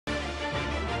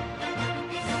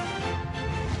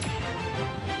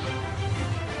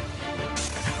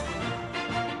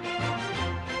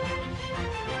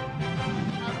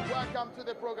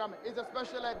program. It's a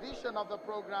special edition of the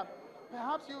program.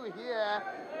 Perhaps you hear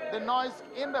the noise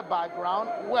in the background.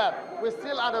 Well, we're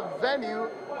still at a venue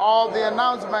of the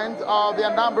announcement of the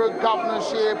Anambra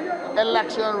Governorship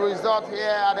election result here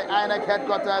at the INEC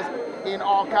headquarters in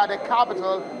Awka, the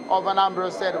capital of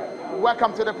Anambra State.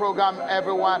 Welcome to the program,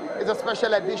 everyone. It's a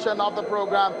special edition of the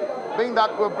program, being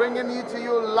that we're bringing you to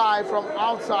you live from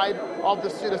outside of the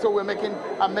studio. So we're making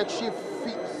a makeshift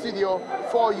studio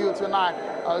for you tonight,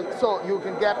 so you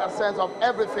can get a sense of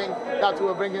everything that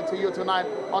we're bringing to you tonight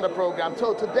on the program.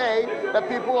 So today, the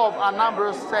people of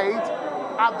Anambra State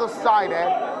have decided,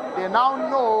 they now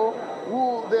know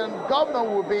who the governor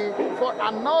will be for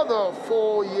another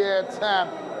 4-year term.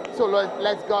 So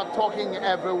let's get talking,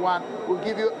 everyone. We'll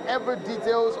give you every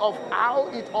details of how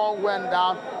it all went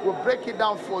down. We'll break it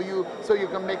down for you so you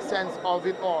can make sense of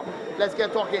it all. Let's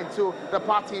get talking to the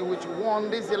party which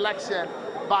won this election,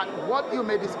 but what you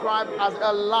may describe as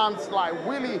a landslide.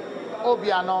 Willie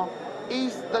Obiano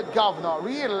is the governor,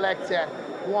 re-elected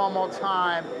one more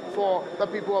time for the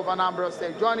people of Anambra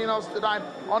State. Joining us tonight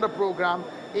on the program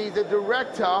is the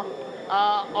director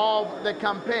of the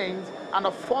campaigns and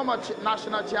the former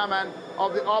national chairman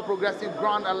of the All Progressive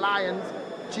Grand Alliance,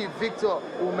 Chief Victor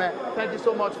Ume. Thank you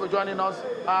so much for joining us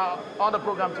on the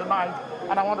program tonight.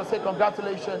 And I want to say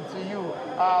congratulations to you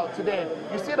today.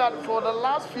 You see that for the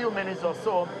last few minutes or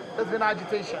so, there's been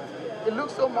agitation. It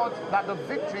looks so much that the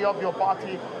victory of your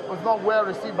party was not well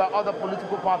received by other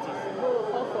political parties. No,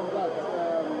 apart from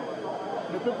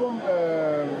that, the people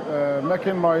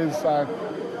making noise are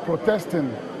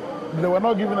protesting. They were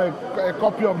not given a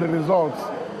copy of the results.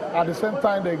 At the same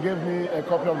time, they gave me a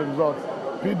copy of the results.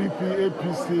 PDP,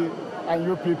 APC, and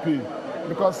UPP.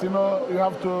 Because, you know, you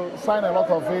have to sign a lot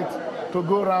of it to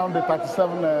go around the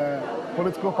 37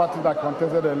 political parties that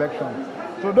contested the election.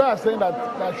 So they are saying that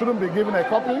I shouldn't be given a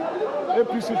copy,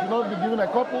 APC should not be given a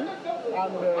copy, and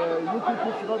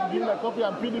UPP should not be given a copy,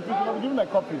 and PDP should not be given a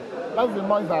copy. That's the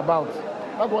noise about.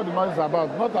 That's what the noise is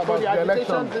about, not about the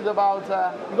election. Is about, it's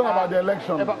not about the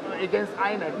election. Against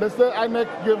INEC. They say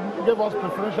INEC gave us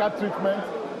preferential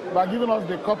treatment by giving us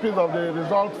the copies of the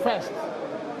results first.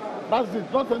 That's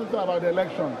it, not anything about the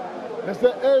election. They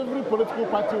say every political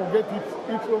party will get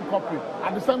its own copy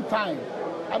at the same time.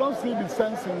 I don't see the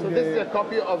sense in So this is a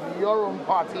copy of your own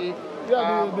party?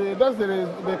 Yeah, that's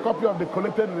the copy of the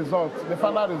collected results, the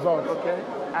final results. Okay,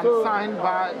 and so, signed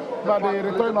by the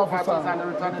returning officer. And the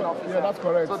returning officer. Yeah, that's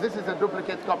correct. So this is a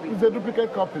duplicate copy? It's a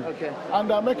duplicate copy. Okay. And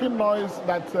they're making noise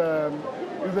that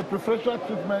is a preferential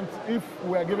treatment if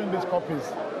we are given these copies,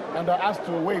 and they're asked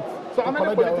to wait. So how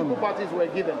many political parties were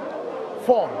given?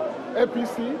 4.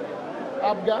 APC,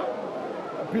 ABGA,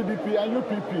 PDP, and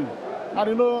UPP. And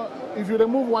you know, if you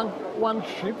remove one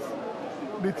sheet,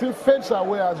 the thing fades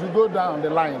away as you go down the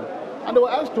line. And they were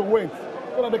asked to wait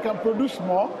so that they can produce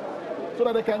more, so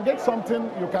that they can get something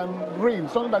you can read,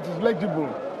 something that is legible.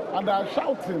 And they are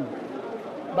shouting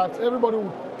that everybody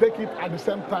will take it at the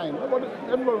same time.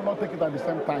 Everybody will not take it at the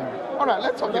same time. All right,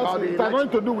 let's talk about the election. It has nothing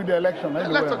to do with the election.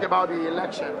 Anyway. Let's talk about the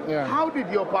election. Yeah. How did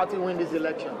your party win this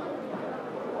election?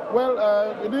 Well,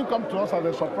 it didn't come to us as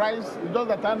a surprise. It's just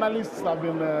that analysts have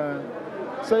been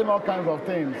saying all kinds of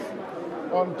things.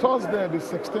 On Thursday, the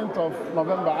 16th of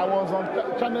November, I was on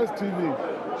Channels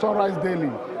TV, Sunrise Daily,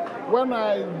 when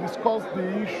I discussed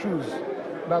the issues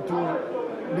that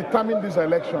will determine this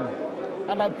election.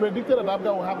 And I predicted that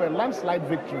Abga will have a landslide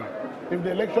victory if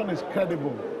the election is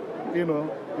credible. You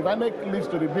know, if INEC leads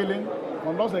to the billing,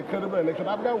 unless a credible election,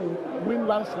 Abga will win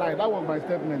landslide. That was my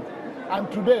statement.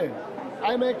 And today,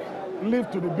 INEC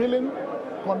lived to the billing,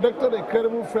 conducted a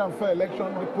credible, free and fair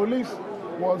election. The police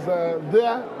was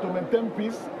there to maintain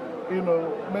peace, you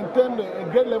know, maintain a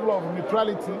great level of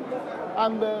neutrality,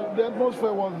 and the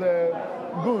atmosphere was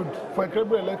good for a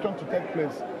credible election to take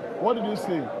place. What did you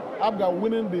see? Abga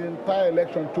winning the entire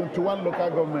election, 21 local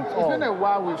governments. It's been a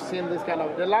while we've seen this kind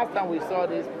of. The last time we saw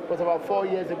this was about 4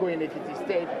 years ago in Ekiti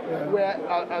State, where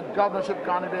a governorship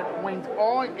candidate went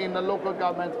all in the local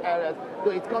government areas.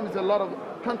 So it comes with a lot of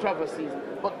controversies.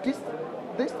 But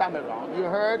this time around, you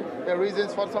heard the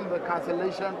reasons for some of the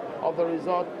cancellation of the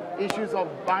result, issues of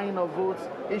buying of votes,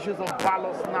 issues of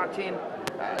ballot snatching.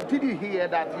 Did you hear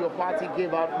that your party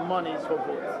gave out monies for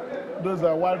votes? Those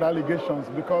are wild allegations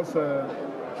because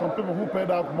some people who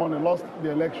paid out money lost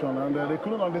the election, and they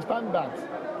couldn't understand that.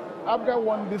 Abga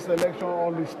won this election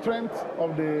on the strength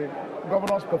of the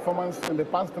governor's performance in the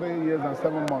past 3 years and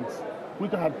 7 months,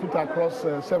 which I had put across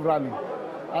severally.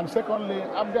 And secondly,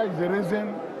 Abga is the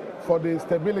reason for the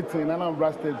stability in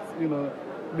Anambra State. You know,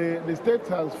 the state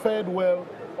has fared well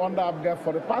under Abga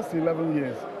for the past 11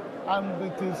 years. And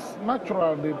it is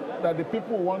natural that the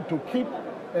people want to keep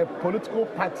a political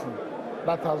party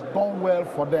that has done well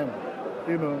for them,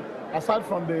 you know, aside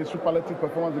from the superlative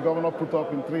performance the governor put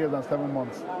up in 3 years and 7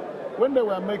 months. When they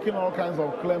were making all kinds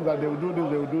of claims that they will do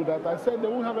this, they will do that, I said they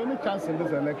won't have any chance in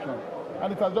this election.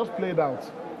 And it has just played out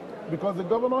because the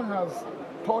governor has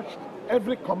touched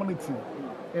every community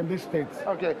in this state.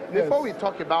 Okay, before we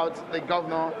talk about the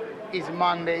governor, his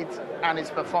mandate and his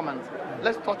performance,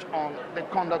 let's touch on the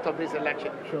conduct of this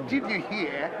election. Sure. Did you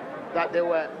hear that they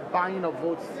were buying of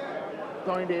votes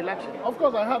during the election? Of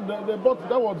course, I had. They bought,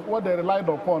 that was what they relied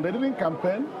upon. They didn't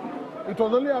campaign. It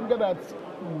was only after that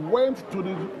went to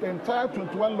the entire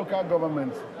 21 local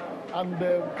governments and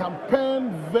they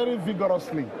campaigned very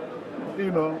vigorously,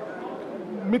 you know,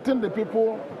 meeting the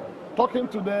people, talking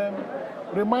to them,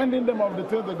 reminding them of the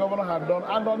things the governor had done.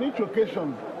 And on each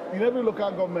occasion, in every local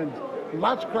government,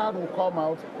 large crowd will come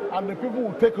out and the people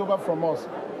will take over from us,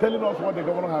 telling us what the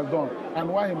governor has done and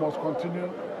why he must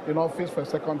continue in office for a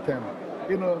second term.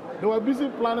 You know, they were busy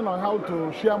planning on how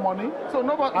to share money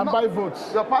buy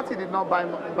votes. Your party did not buy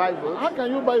votes? How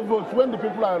can you buy votes when the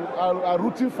people are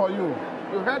rooting for you?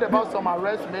 You heard about some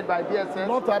arrests made by DSS?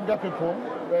 Not ABGA people.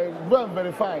 Go and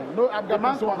verify. No ABGA the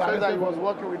man people confessed that he was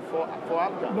working with for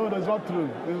ABGA. No, that's not true.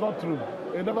 It's not true.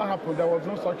 It never happened. There was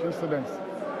no such incident.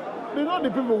 You know the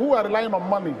people who are relying on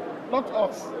money, not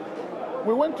us.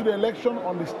 We went to the election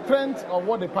on the strength of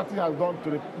what the party has done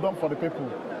for the people.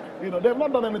 You know, they've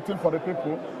not done anything for the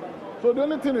people. So the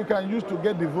only thing you can use to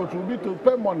get the vote will be to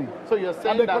pay money. So you're saying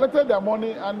and they collected their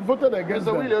money and voted against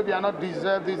them. Mr. Willie Obiano not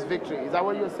deserve this victory. Is that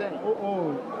what you're saying?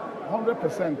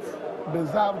 100%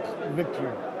 deserved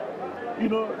victory. You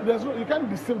know, you can't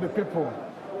deceive the people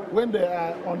when they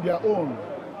are on their own,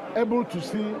 able to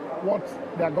see what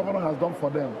their governor has done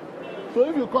for them. So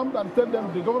if you come and tell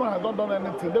them the governor has not done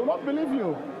anything, they will not believe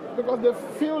you because they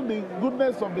feel the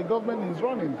goodness of the government is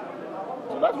running.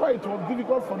 So that's why it was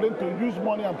difficult for them to use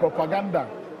money and propaganda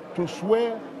to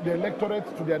sway the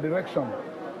electorate to their direction.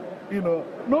 You know,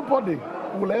 nobody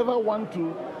will ever want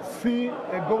to see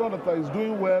a governor that is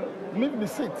doing well leave the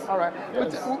seat. All right,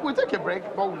 yes. We'll take a break,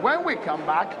 but when we come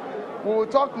back, we will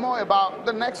talk more about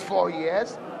the next 4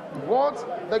 years,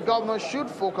 what the governor should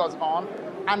focus on,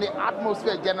 and the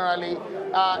atmosphere generally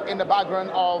in the background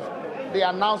of the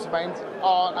announcement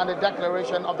and the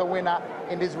declaration of the winner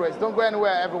in this race. Don't go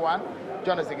anywhere, everyone.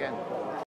 Join us again.